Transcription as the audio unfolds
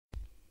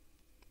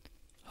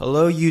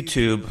Hello,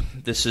 YouTube.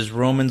 This is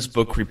Roman's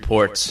Book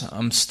Reports.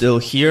 I'm still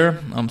here,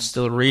 I'm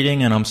still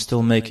reading, and I'm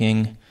still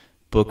making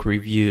book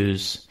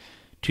reviews.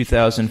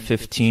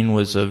 2015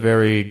 was a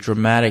very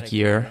dramatic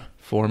year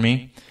for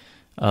me.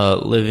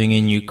 Living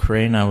in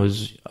Ukraine, I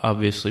was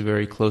obviously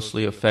very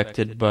closely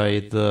affected by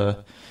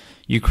the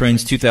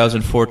Ukraine's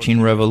 2014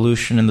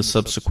 revolution and the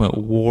subsequent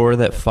war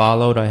that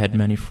followed. I had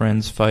many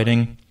friends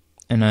fighting,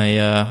 and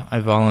I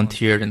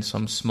volunteered in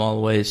some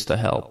small ways to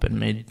help and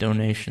made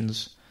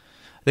donations.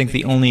 I think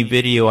the only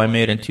video I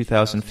made in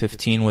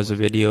 2015 was a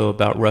video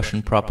about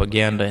Russian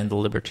propaganda in the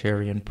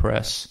libertarian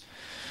press.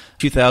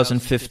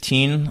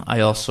 2015,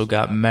 I also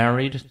got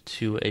married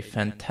to a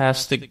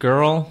fantastic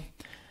girl,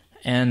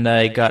 and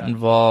I got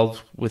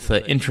involved with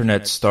an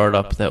internet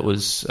startup I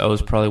was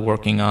probably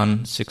working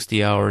on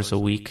 60 hours a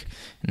week,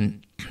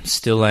 and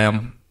still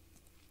am,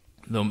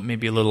 though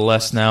maybe a little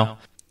less now.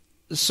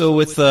 So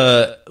with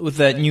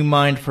that new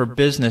mind for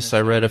business,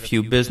 I read a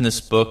few business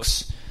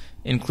books,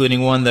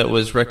 including one that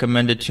was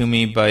recommended to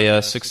me by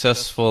a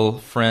successful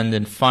friend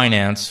in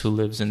finance who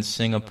lives in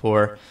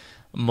Singapore,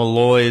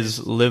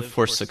 Molloy's Live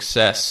for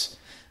Success,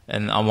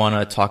 and I want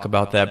to talk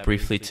about that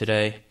briefly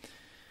today.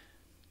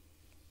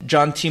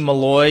 John T.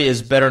 Molloy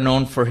is better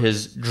known for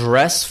his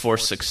Dress for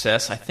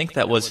Success. I think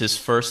that was his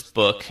first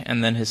book,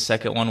 and then his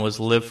second one was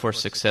Live for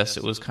Success.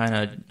 It was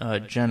kind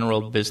of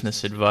general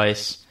business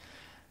advice,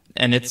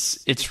 and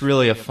it's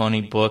really a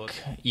funny book.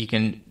 You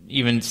can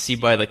even see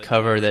by the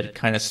cover that it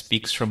kind of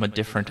speaks from a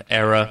different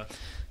era.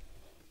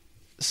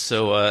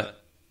 So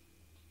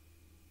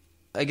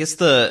I guess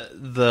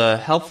the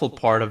helpful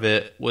part of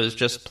it was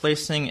just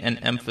placing an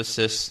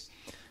emphasis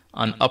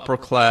on upper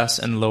class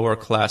and lower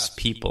class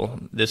people.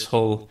 This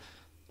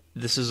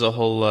is a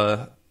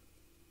whole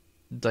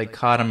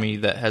dichotomy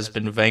that has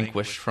been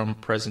vanquished from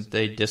present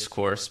day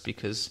discourse,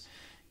 because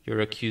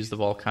you're accused of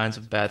all kinds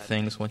of bad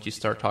things once you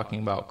start talking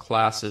about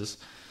classes.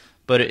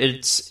 But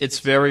it's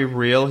very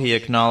real. He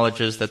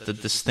acknowledges that the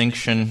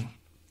distinction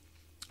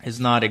is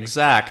not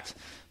exact,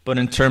 but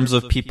in terms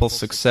of people's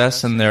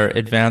success and their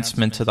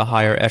advancement to the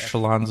higher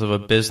echelons of a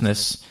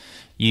business,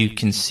 you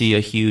can see a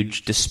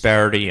huge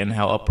disparity in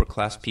how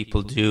upper-class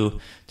people do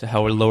to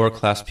how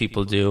lower-class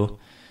people do.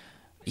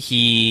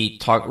 He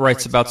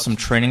writes about some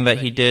training that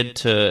he did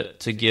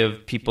to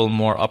give people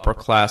more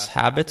upper-class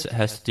habits. It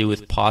has to do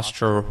with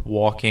posture,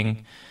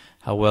 walking,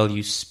 how well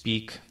you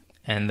speak,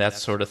 and that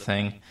sort of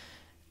thing.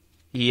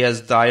 He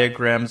has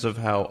diagrams of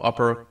how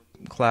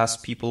upper-class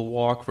people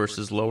walk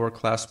versus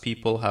lower-class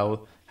people,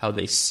 how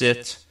they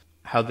sit,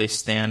 how they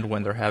stand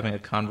when they're having a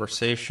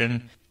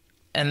conversation.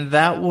 And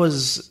that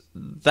was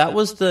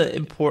the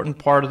important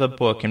part of the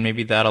book, and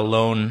maybe that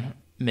alone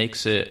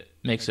makes it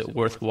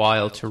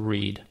worthwhile to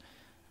read.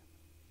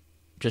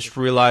 Just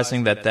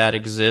realizing that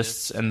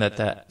exists and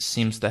that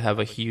seems to have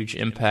a huge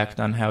impact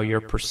on how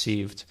you're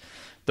perceived.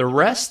 The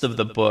rest of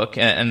the book,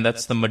 and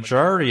that's the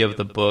majority of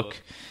the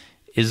book,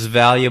 is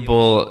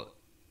valuable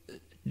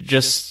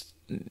just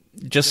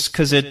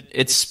because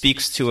it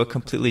speaks to a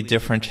completely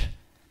different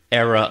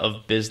era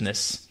of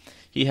business.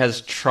 He has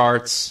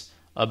charts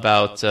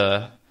about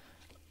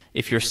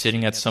if you're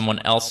sitting at someone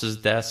else's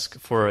desk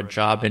for a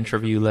job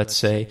interview, let's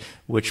say,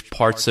 which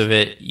parts of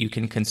it you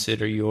can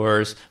consider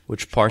yours,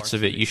 which parts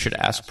of it you should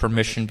ask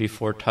permission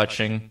before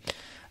touching.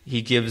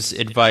 He gives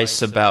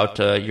advice about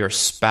your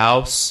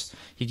spouse.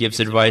 He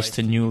gives advice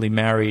to newly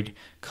married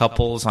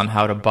couples on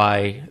how to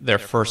buy their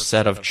first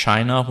set of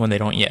china when they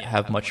don't yet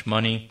have much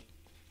money.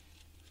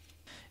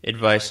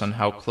 Advice on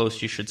how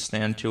close you should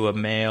stand to a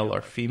male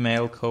or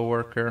female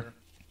coworker.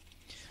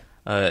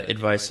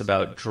 Advice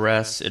about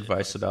dress,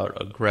 advice about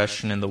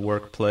aggression in the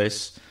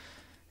workplace.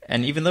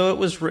 And even though it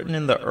was written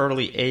in the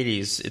early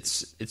 80s,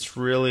 it's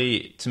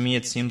really, to me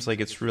it seems like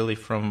it's really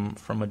from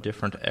a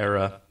different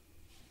era.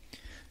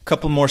 A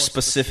couple more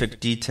specific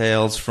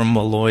details from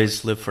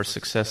Molloy's Live for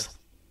Success.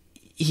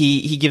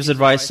 He gives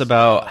advice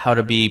about how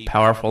to be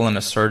powerful and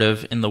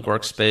assertive in the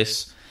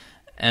workspace.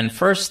 And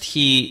first,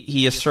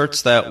 he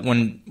asserts that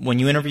when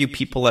you interview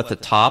people at the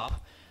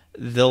top,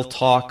 they'll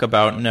talk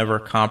about never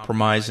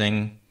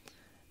compromising,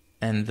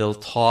 and they'll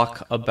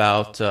talk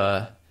about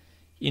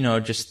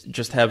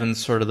just having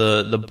sort of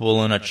the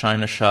bull in a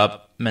china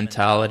shop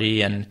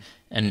mentality and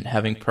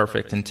having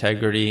perfect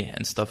integrity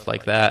and stuff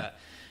like that.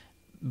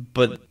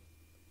 But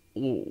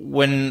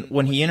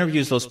when he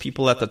interviews those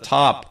people at the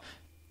top,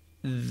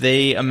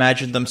 they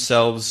imagine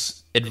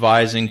themselves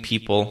advising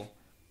people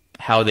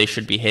how they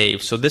should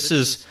behave. So this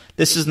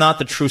is not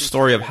the true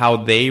story of how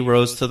they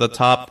rose to the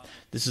top.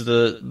 This is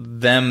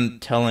them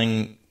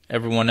telling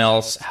everyone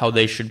else how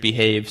they should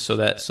behave so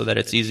that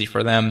it's easy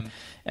for them.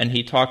 And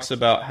he talks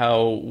about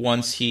how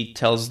once he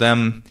tells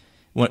them,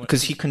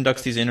 because he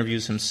conducts these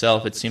interviews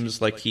himself, it seems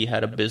like he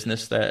had a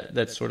business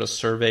that sort of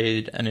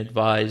surveyed and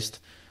advised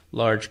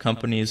large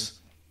companies.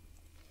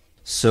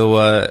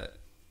 So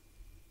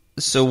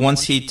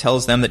once he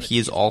tells them that he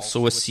is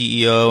also a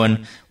CEO,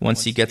 and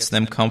once he gets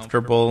them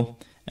comfortable,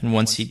 and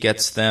once he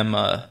gets them,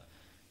 talking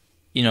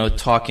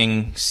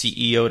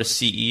CEO to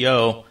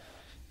CEO,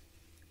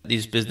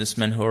 these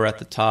businessmen who are at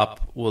the top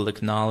will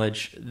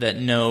acknowledge that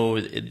no,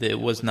 it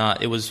was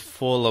not. It was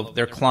full of,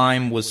 their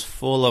climb was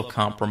full of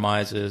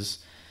compromises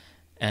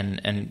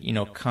and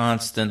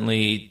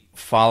constantly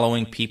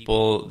following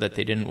people that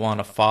they didn't want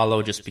to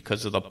follow just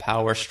because of the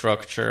power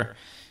structure.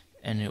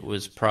 And it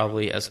was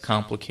probably as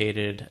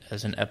complicated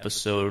as an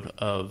episode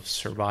of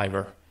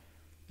Survivor.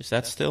 Is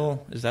that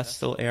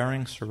still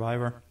airing,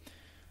 Survivor?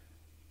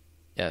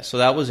 Yeah, so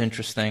that was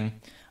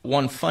interesting.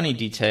 One funny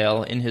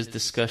detail in his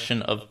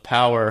discussion of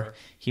power,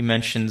 he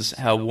mentions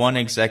how one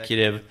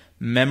executive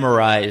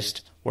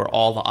memorized where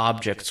all the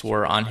objects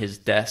were on his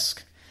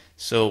desk.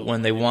 So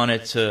when they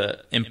wanted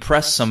to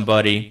impress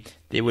somebody,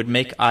 they would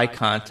make eye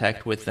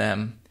contact with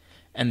them,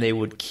 and they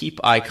would keep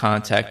eye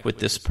contact with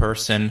this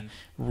person,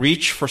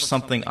 reach for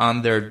something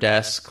on their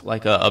desk,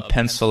 like a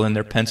pencil in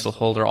their pencil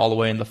holder all the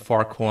way in the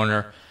far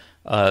corner,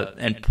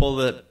 and pull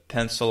the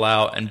pencil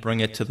out and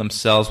bring it to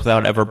themselves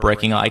without ever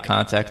breaking eye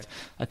contact.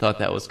 I thought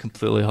that was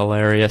completely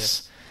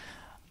hilarious.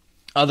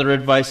 Other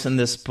advice in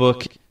this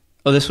book,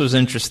 this was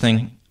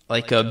interesting,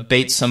 like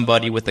bait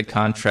somebody with a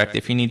contract.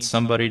 If you need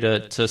somebody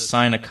to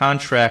sign a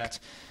contract,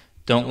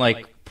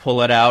 don't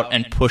pull it out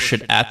and push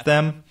it at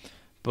them,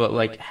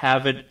 but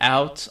have it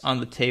out on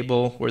the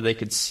table where they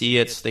could see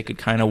it so they could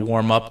kind of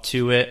warm up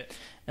to it,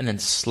 and then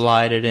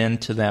slide it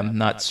into them,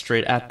 not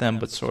straight at them,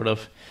 but sort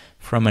of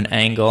from an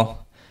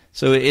angle.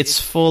 So it's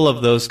full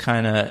of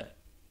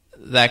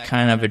that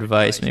kind of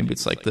advice. Maybe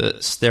it's like the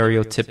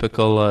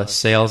stereotypical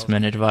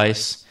salesman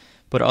advice,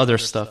 but other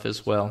stuff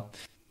as well.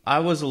 I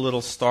was a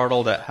little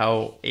startled at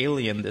how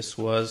alien this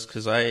was,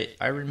 because I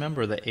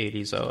remember the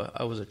 80s.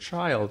 I was a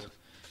child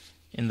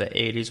in the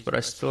 80s, but I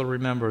still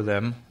remember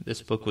them.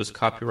 This book was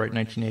copyright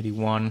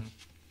 1981.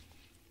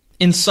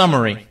 In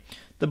summary,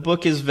 the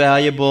book is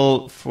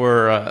valuable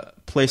for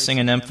placing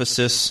an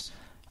emphasis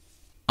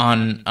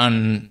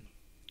on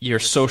your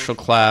social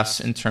class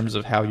in terms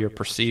of how you're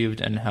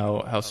perceived and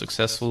how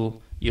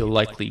successful you'll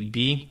likely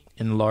be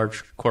in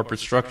large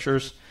corporate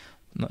structures.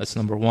 That's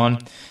number one.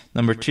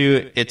 Number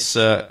two,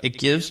 it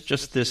gives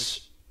just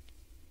this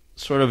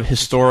sort of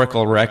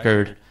historical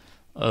record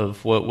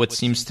of what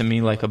seems to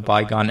me like a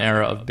bygone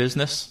era of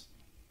business.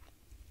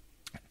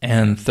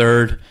 And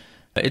third,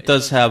 it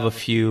does have a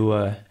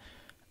few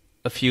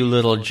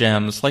little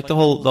gems, like the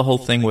whole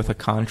thing with a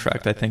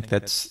contract. I think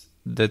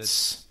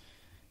that's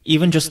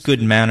even just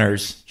good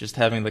manners, just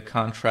having the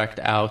contract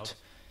out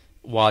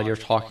while you're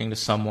talking to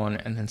someone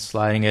and then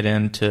sliding it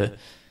in to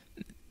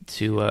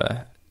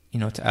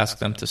ask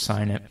them to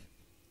sign it.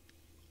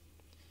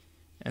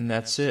 And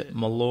that's it.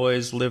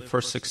 Molloy's Live for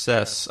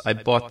Success. I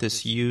bought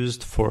this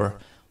used for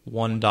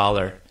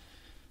 $1.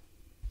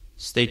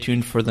 Stay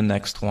tuned for the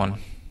next one.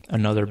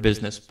 Another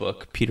business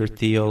book, Peter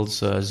Thiel's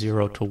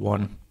 0 to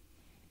 1.